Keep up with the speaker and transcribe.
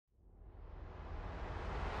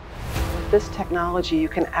this technology, you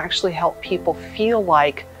can actually help people feel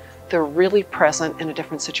like they're really present in a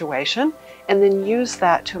different situation, and then use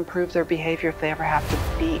that to improve their behavior if they ever have to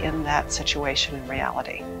be in that situation in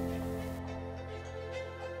reality.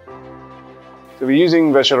 So we're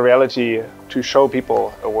using virtual reality to show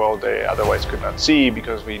people a world they otherwise could not see,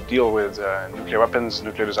 because we deal with nuclear weapons,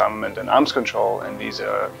 nuclear disarmament, and arms control, and these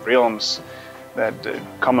are realms that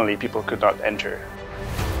commonly people could not enter.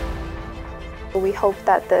 We hope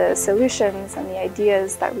that the solutions and the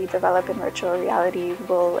ideas that we develop in virtual reality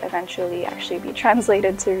will eventually actually be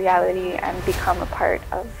translated to reality and become a part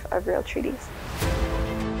of real treaties.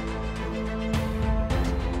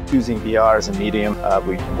 Using VR as a medium,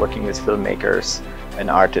 we're working with filmmakers and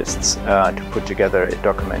artists to put together a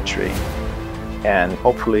documentary and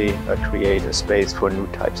hopefully create a space for new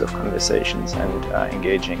types of conversations and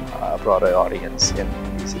engaging a broader audience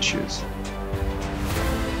in these issues.